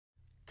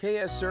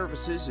KS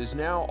Services is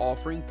now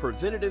offering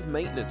preventative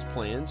maintenance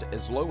plans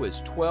as low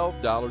as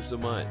 $12 a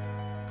month.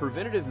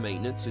 Preventative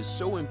maintenance is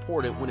so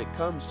important when it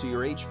comes to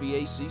your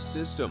HVAC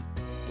system.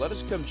 Let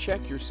us come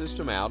check your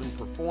system out and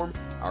perform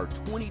our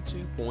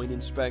 22-point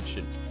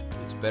inspection.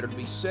 It's better to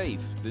be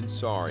safe than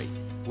sorry.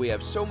 We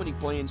have so many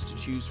plans to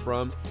choose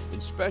from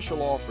and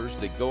special offers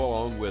that go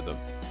along with them.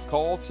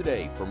 Call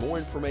today for more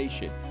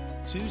information.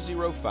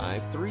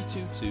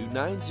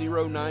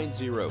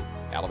 205-322-9090.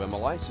 Alabama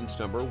license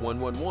number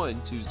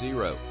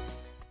 11120.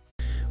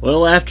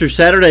 Well, after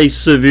Saturday's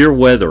severe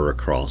weather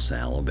across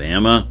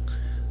Alabama,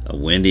 a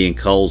windy and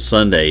cold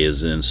Sunday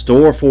is in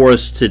store for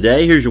us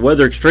today. Here's your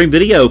Weather Extreme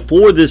video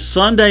for this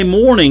Sunday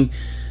morning,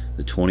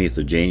 the 20th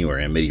of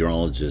January. I'm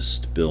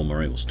meteorologist Bill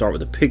Murray. We'll start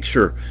with a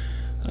picture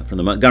from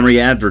the Montgomery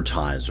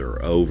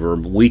Advertiser over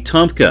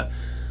Wetumpka,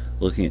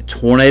 looking at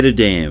tornado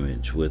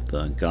damage with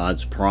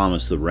God's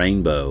promise, the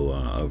rainbow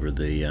over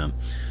the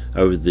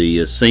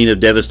scene of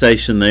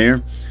devastation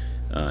there.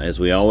 As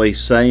we always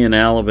say in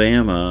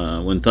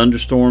Alabama, when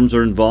thunderstorms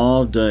are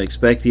involved,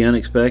 expect the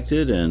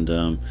unexpected.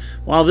 And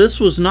while this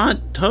was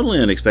not totally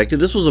unexpected,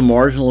 this was a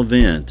marginal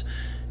event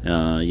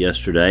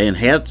yesterday. And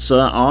hats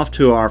off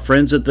to our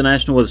friends at the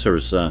National Weather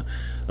Service.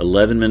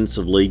 11 minutes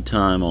of lead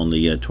time on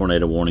the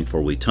tornado warning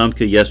for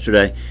Wetumpka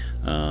yesterday.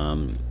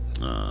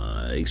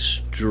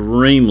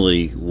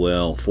 Extremely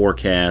well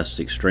forecast,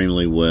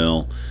 extremely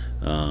well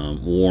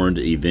warned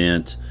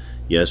event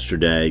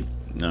yesterday.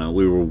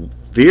 We were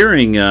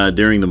fearing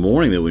during the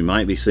morning that we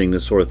might be seeing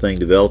this sort of thing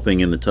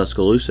developing in the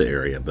Tuscaloosa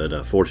area,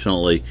 but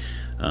fortunately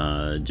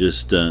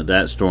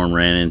that storm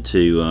ran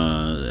into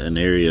an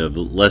area of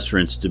lesser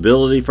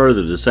instability.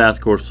 Further to the south,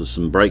 of course, with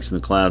some breaks in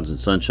the clouds and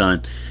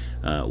sunshine,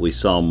 we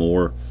saw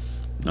more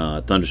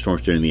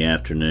thunderstorms during the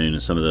afternoon,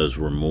 and some of those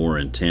were more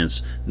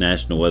intense.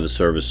 National Weather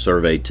Service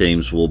survey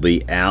teams will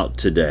be out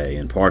today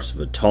in parts of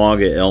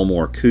Watauga,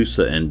 Elmore,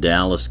 Coosa, and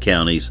Dallas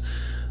counties.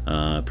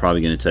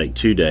 Probably going to take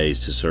 2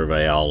 days to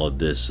survey all of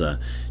this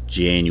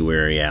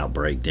January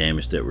outbreak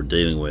damage that we're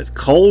dealing with.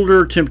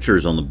 Colder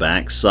temperatures on the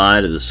back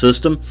side of the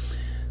system.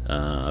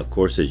 Of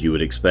course, as you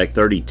would expect,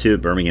 32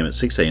 at Birmingham at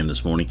 6 a.m.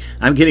 this morning.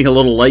 I'm getting a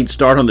little late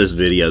start on this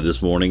video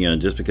this morning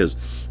just because,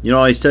 I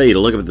always tell you to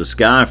look up at the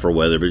sky for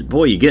weather, but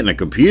boy, you get in a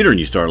computer and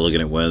you start looking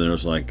at weather, and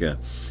it's like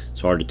it's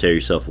hard to tear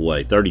yourself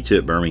away. 32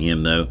 at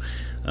Birmingham, though.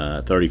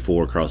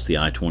 34 across the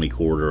I-20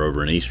 corridor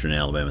over in eastern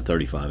Alabama,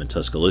 35 in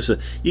Tuscaloosa.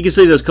 You can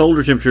see those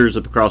colder temperatures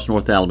up across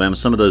North Alabama.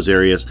 Some of those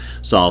areas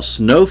saw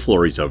snow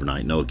flurries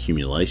overnight, no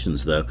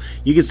accumulations though.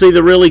 You can see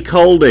the really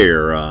cold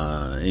air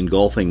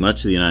engulfing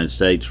much of the United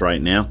States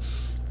right now.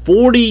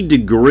 40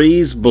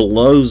 degrees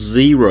below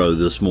zero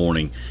this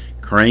morning,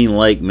 Crane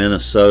Lake,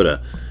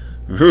 Minnesota.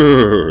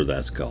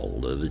 That's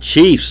cold. The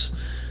Chiefs,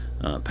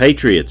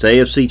 Patriots,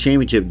 AFC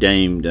Championship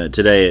game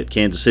today at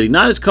Kansas City.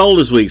 Not as cold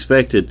as we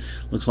expected.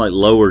 Looks like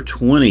lower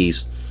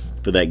 20s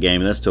for that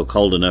game. That's still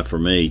cold enough for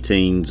me.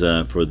 Teens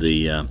for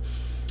the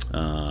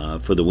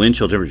wind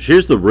chill temperature.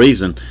 Here's the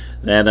reason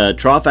that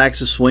trough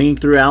axis swinging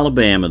through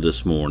Alabama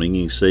this morning.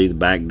 You can see the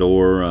back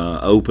door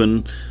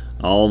open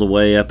all the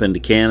way up into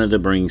Canada,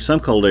 bringing some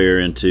cold air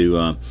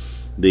into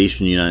the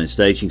eastern United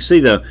States. You can see,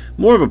 though,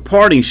 more of a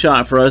parting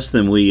shot for us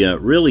than we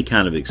really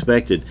kind of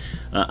expected.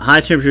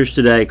 High temperatures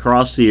today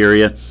across the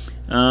area.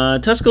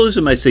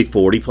 Tuscaloosa may see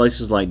 40.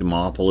 Places like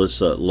Demopolis,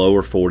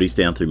 lower 40s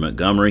down through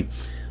Montgomery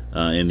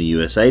in the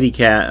US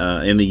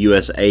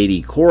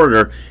 80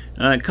 corridor,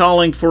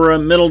 calling for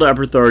middle to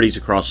upper 30s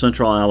across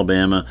central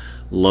Alabama,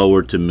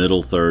 lower to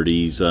middle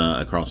 30s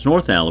across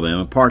North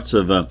Alabama. Parts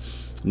of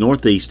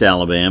northeast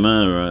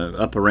Alabama,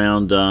 up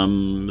around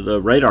the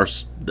radar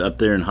up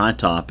there in High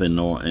Top in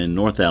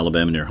North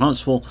Alabama near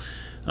Huntsville,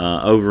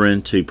 over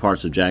into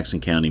parts of Jackson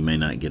County may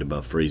not get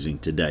above freezing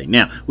today.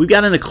 Now, we've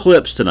got an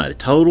eclipse tonight, a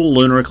total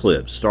lunar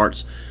eclipse.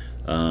 Starts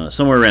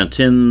somewhere around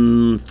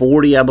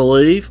 10:40, I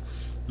believe.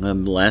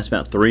 Lasts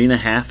about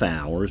 3.5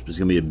 hours, but it's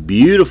going to be a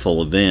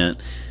beautiful event.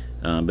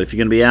 But if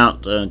you're going to be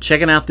out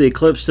checking out the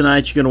eclipse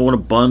tonight, you're going to want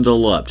to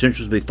bundle up.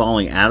 Temperatures will be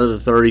falling out of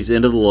the 30s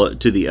into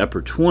to the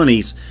upper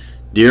 20s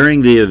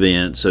during the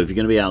event. So if you're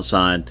going to be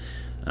outside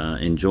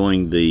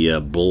enjoying the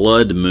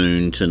blood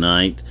moon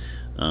tonight,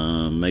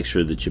 make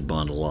sure that you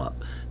bundle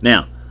up.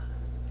 Now,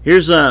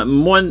 here's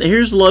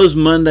lows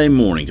Monday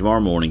morning,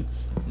 tomorrow morning.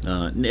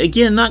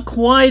 Again, not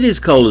quite as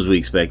cold as we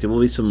expected.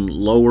 Will be some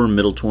lower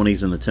middle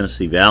 20s in the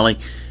Tennessee Valley,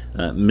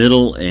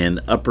 middle and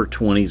upper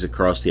 20s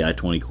across the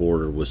I-20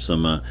 corridor, with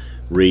some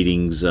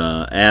readings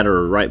at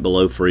or right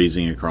below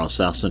freezing across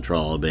south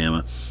central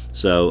Alabama.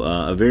 So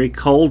a very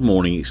cold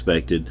morning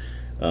expected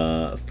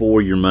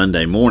for your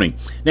Monday morning.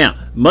 Now,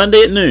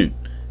 Monday at noon,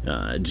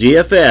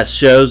 GFS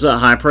shows a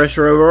high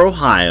pressure over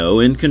Ohio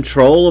in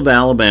control of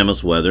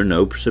Alabama's weather.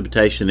 No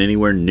precipitation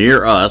anywhere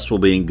near us. Will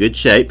be in good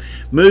shape.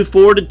 Move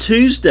forward to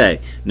Tuesday.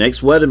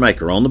 Next weather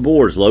maker on the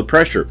boards, low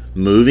pressure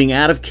moving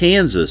out of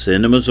Kansas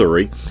into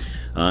Missouri.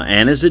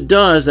 And as it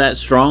does, that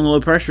strong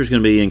low pressure is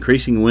going to be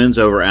increasing winds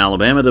over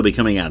Alabama. They'll be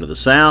coming out of the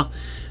south.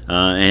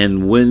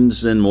 And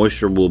winds and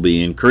moisture will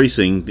be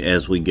increasing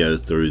as we go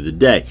through the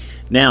day.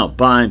 Now,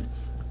 by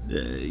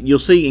you'll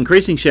see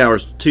increasing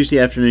showers Tuesday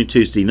afternoon,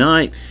 Tuesday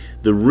night.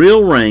 The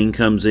real rain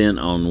comes in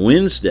on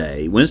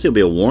Wednesday. Wednesday will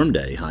be a warm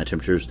day. High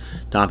temperatures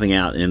topping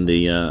out in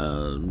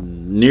the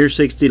near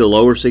 60 to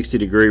lower 60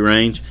 degree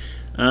range.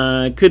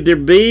 Could there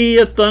be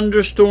a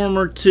thunderstorm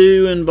or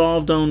two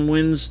involved on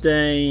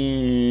Wednesday?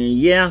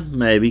 Yeah,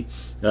 maybe.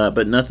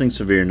 But nothing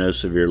severe, no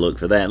severe look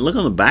for that. And look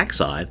on the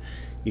backside.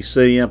 You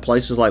see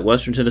places like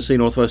western Tennessee,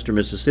 northwestern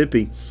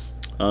Mississippi,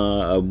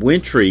 a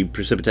wintry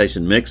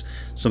precipitation mix,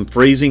 some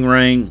freezing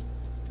rain,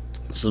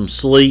 some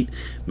sleet,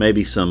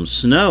 maybe some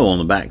snow on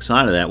the back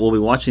side of that. We'll be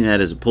watching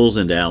that as it pulls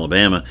into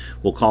Alabama.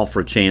 We'll call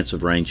for a chance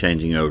of rain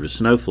changing over to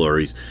snow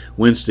flurries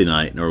Wednesday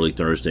night and early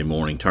Thursday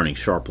morning, turning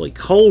sharply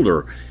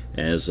colder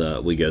as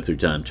we go through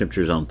time.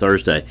 Temperatures on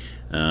Thursday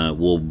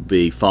will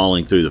be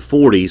falling through the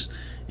 40s,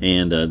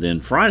 and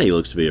then Friday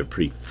looks to be a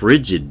pretty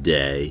frigid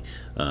day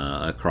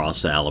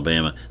across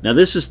Alabama. Now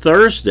this is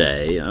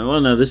Thursday.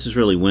 Well, no, this is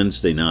really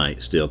Wednesday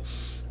night still.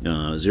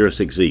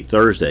 06Z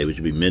Thursday, which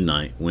would be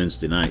midnight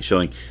Wednesday night,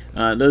 showing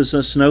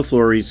those snow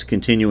flurries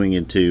continuing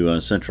into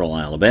central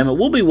Alabama.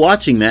 We'll be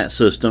watching that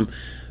system.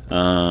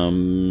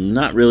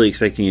 Not really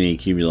expecting any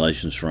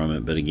accumulations from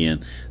it, but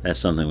again, that's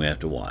something we have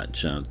to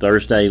watch.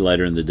 Thursday,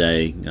 later in the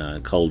day,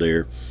 cold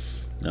air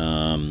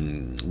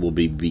will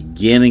be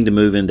beginning to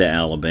move into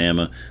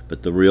Alabama,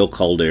 but the real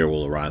cold air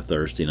will arrive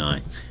Thursday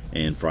night,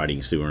 and Friday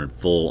you can see we're in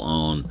full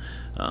on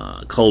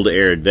cold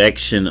air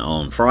advection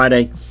on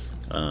Friday.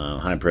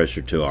 High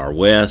pressure to our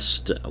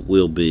west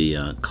will be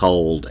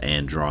cold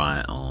and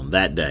dry on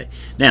that day.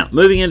 Now,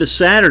 moving into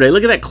Saturday,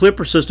 look at that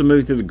clipper system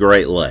moving through the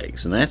Great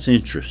Lakes, and that's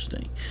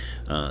interesting.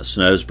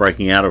 Snow's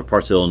breaking out over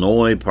parts of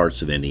Illinois,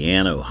 parts of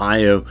Indiana,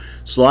 Ohio,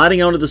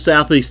 sliding onto the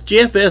southeast.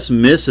 GFS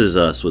misses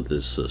us with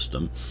this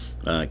system,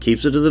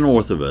 keeps it to the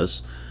north of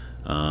us,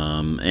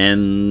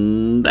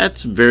 and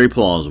that's very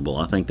plausible.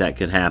 I think that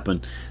could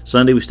happen.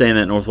 Sunday, we stay in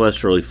that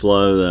northwesterly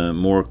flow, the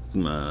more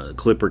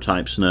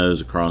clipper-type snows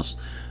across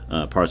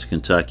parts of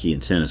Kentucky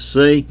and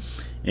Tennessee.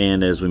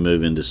 And as we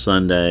move into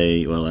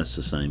Sunday, well, that's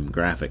the same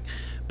graphic.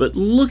 But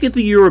look at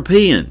the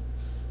European.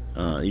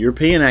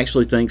 European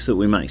actually thinks that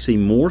we might see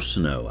more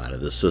snow out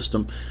of this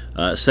system.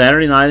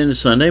 Saturday night into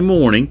Sunday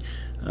morning,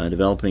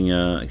 developing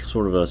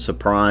sort of a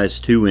surprise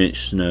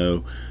 2-inch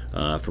snow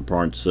for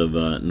parts of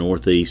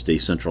northeast,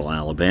 east central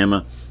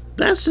Alabama.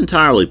 That's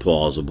entirely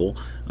plausible.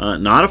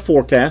 Not a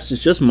forecast,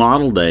 it's just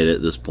model data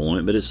at this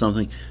point, but it's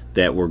something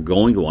that we're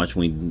going to watch.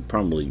 We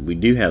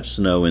do have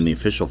snow in the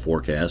official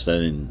forecast. I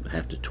didn't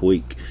have to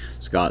tweak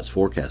Scott's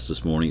forecast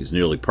this morning. It's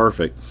nearly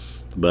perfect.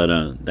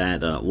 But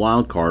that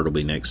wild card will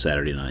be next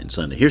Saturday night and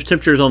Sunday. Here's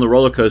temperatures on the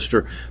roller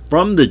coaster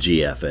from the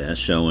GFS,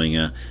 showing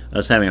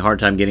us having a hard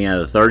time getting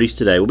out of the 30s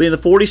today. We'll be in the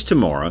 40s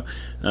tomorrow,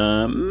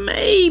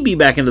 maybe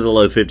back into the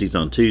low 50s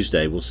on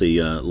Tuesday. We'll see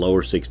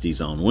lower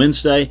 60s on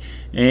Wednesday,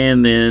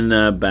 and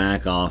then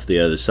back off the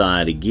other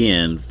side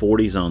again,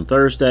 40s on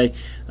Thursday.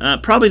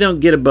 Probably don't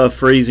get above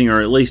freezing,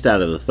 or at least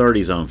out of the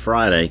 30s on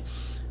Friday.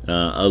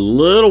 A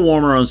little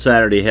warmer on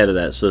Saturday ahead of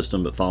that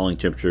system, but falling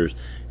temperatures,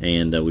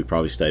 and we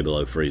probably stay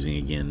below freezing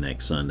again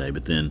next Sunday.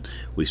 But then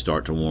we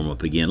start to warm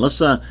up again.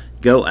 Let's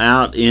go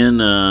out in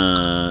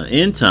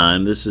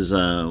time. This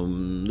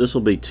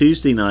will be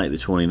Tuesday night, the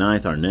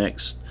 29th. Our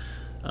next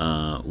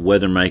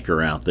weather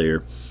maker out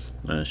there,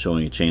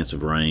 showing a chance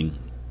of rain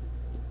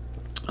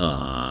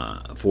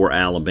for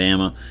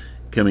Alabama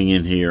coming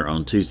in here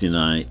on Tuesday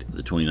night,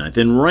 the 29th.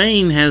 And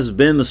rain has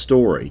been the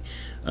story.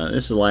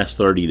 This is the last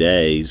 30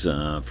 days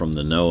from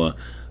the NOAA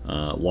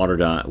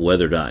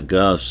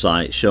weather.gov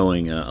site,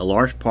 showing a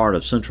large part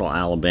of central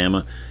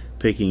Alabama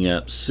picking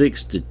up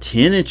 6 to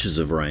 10 inches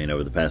of rain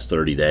over the past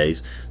 30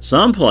 days.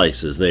 Some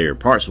places there,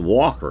 parts of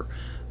Walker,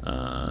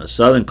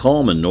 southern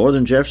Coleman,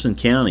 northern Jefferson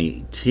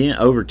County,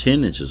 over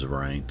 10 inches of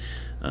rain.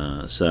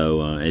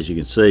 So as you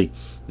can see,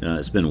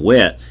 it's been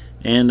wet.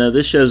 And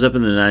this shows up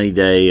in the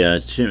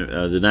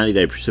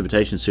 90-day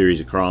precipitation series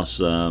across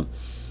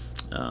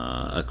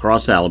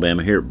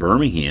Alabama here at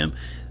Birmingham.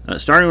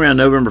 Starting around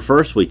November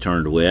 1st, we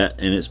turned wet,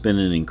 and it's been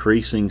an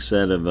increasing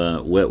set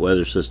of wet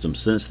weather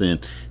systems since then.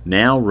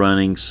 Now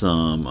running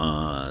some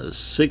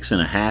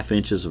 6.5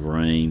 inches of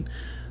rain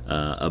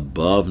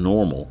above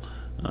normal,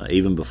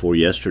 even before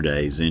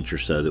yesterday's inch or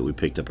so that we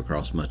picked up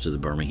across much of the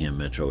Birmingham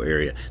metro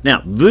area.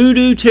 Now,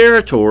 voodoo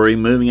territory,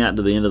 moving out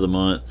to the end of the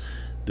month.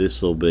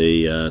 This will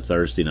be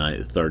Thursday night,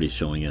 the 30s,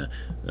 showing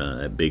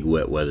a big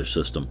wet weather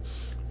system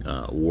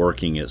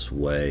working its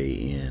way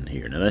in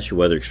here. Now that's your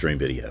Weather Xtreme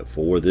video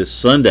for this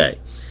Sunday,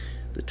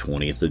 the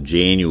 20th of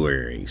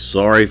January.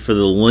 Sorry for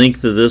the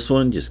length of this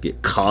one. Just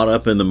get caught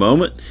up in the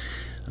moment.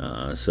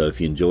 So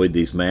if you enjoyed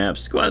these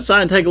maps, go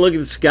outside and take a look at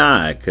the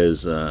sky,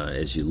 because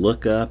as you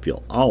look up,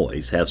 you'll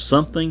always have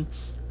something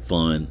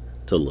fun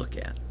to look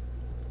at.